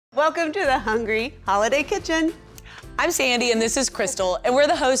Welcome to the Hungry Holiday Kitchen. I'm Sandy and this is Crystal, and we're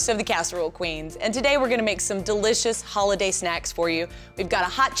the hosts of the Casserole Queens. And today we're gonna make some delicious holiday snacks for you. We've got a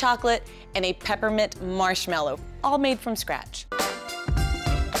hot chocolate and a peppermint marshmallow, all made from scratch.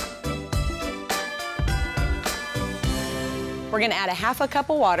 We're gonna add a half a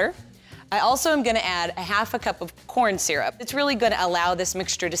cup of water. I also am gonna add a half a cup of corn syrup. It's really gonna allow this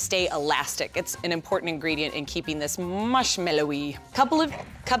mixture to stay elastic. It's an important ingredient in keeping this marshmallowy. Couple of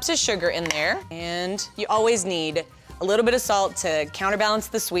cups of sugar in there, and you always need a little bit of salt to counterbalance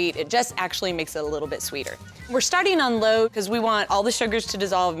the sweet. It just actually makes it a little bit sweeter. We're starting on low because we want all the sugars to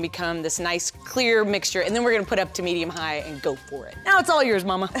dissolve and become this nice, clear mixture, and then we're gonna put up to medium high and go for it. Now it's all yours,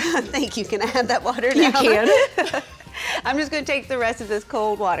 Mama. Thank you. Can I have that water now? You can. I'm just gonna take the rest of this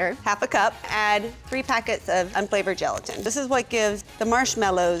cold water, half a cup, add 3 packets of unflavored gelatin. This is what gives the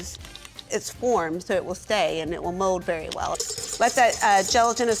marshmallows its form so it will stay and it will mold very well. Let that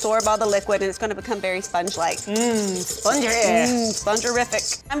gelatin absorb all the liquid and it's gonna become very sponge-like. Spongy.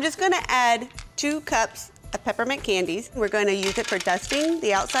 Spongerific. I'm just gonna add 2 cups of peppermint candies. We're gonna use it for dusting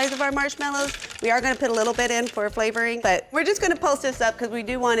the outsides of our marshmallows. We are gonna put a little bit in for flavoring, but we're just gonna pulse this up because we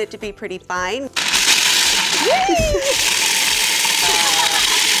do want it to be pretty fine.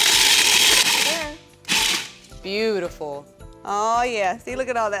 Beautiful. Oh yeah, see, look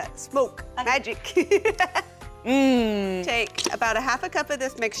at all that smoke, magic. Take about a half a cup of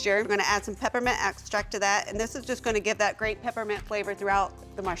this mixture. We're gonna add some peppermint extract to that, and this is just gonna give that great peppermint flavor throughout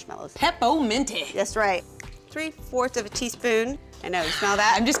the marshmallows. Pepperminty. That's right. 3/4 of a teaspoon. I know, you smell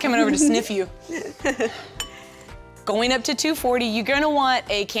that? I'm just coming over to sniff you. Going up to 240, you're gonna want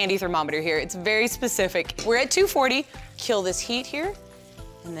a candy thermometer here. It's very specific. We're at 240. Kill this heat here,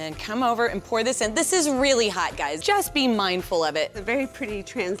 and then come over and pour this in. This is really hot, guys. Just be mindful of it. It's a very pretty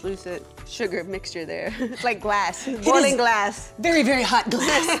translucent sugar mixture there. It's like glass, boiling glass. Very, very hot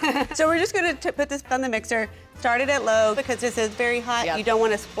glass. So we're just gonna put this on the mixer. Start it at low because this is very hot. Yep. You don't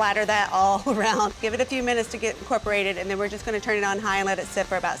want to splatter that all around. Give it a few minutes to get incorporated, and then we're just gonna turn it on high and let it sit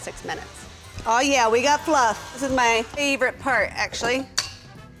for about 6 minutes. Oh yeah, we got fluff. This is my favorite part, actually.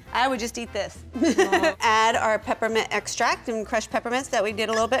 I would just eat this. Add our peppermint extract and crushed peppermints that we did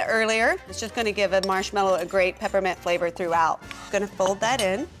a little bit earlier. It's just gonna give a marshmallow a great peppermint flavor throughout. Gonna fold that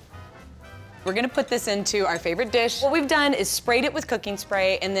in. We're gonna put this into our favorite dish. What we've done is sprayed it with cooking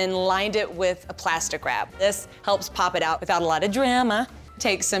spray and then lined it with a plastic wrap. This helps pop it out without a lot of drama.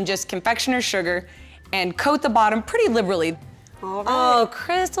 Take some just confectioner's sugar and coat the bottom pretty liberally. All right. Oh,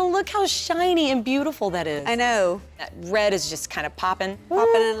 Crystal, look how shiny and beautiful that is. I know. That red is just kind of popping.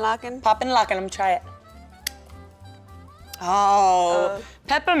 Popping and locking. Popping and locking, I'm gonna try it. Oh,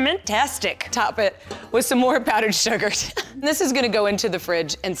 peppermint-tastic. Top it with some more powdered sugar. This is gonna go into the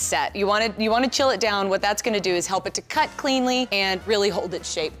fridge and set. You wanna chill it down. What that's gonna do is help it to cut cleanly and really hold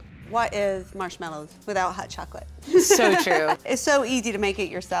its shape. What is marshmallows without hot chocolate? So true. It's so easy to make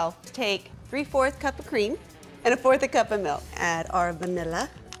it yourself. Take 3/4 cup of cream and 1/4 cup of milk. Add our vanilla,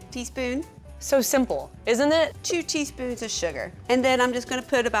 teaspoon. So simple, isn't it? 2 teaspoons of sugar. And then I'm just gonna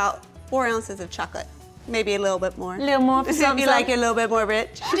put about 4 ounces of chocolate. Maybe a little bit more. A little more for If something. you like it a little bit more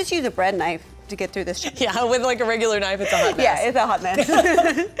rich. Just use a bread knife to get through this. Yeah, with like a regular knife, it's a hot mess. Yeah, it's a hot mess.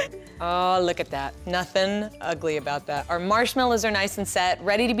 Oh, look at that. Nothing ugly about that. Our marshmallows are nice and set,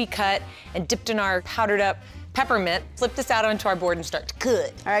 ready to be cut and dipped in our powdered up peppermint. Flip this out onto our board and start to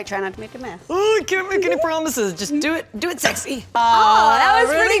cut. All right, try not to make a mess. Oh, I can't make any promises. Just do it sexy. Oh, that was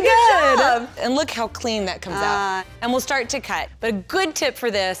really pretty good good. job. And look how clean that comes out. And we'll start to cut. But a good tip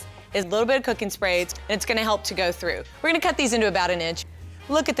for this is a little bit of cooking spray, and it's gonna help to go through. We're gonna cut these into about 1 inch.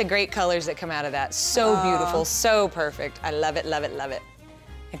 Look at the great colors that come out of that. So beautiful, so perfect. I love it, love it, love it.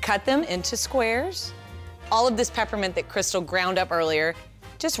 And cut them into squares. All of this peppermint that Crystal ground up earlier,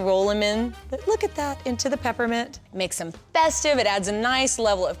 just roll them in. Look at that, into the peppermint. Makes them festive. It adds a nice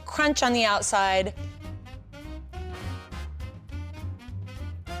level of crunch on the outside.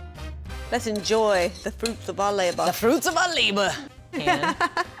 Let's enjoy the fruits of our labor. The fruits of our labor. And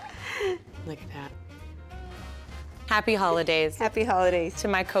look at that. Happy holidays Happy holidays. to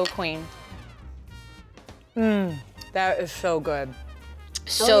my co-queen. That is so good.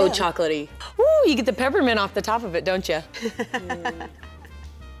 So yeah. chocolatey. Ooh, you get the peppermint off the top of it, don't you?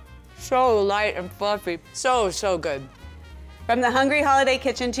 So light and fluffy. So, so good. From the Hungry Holiday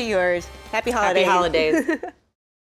Kitchen to yours, happy holidays. Happy holidays.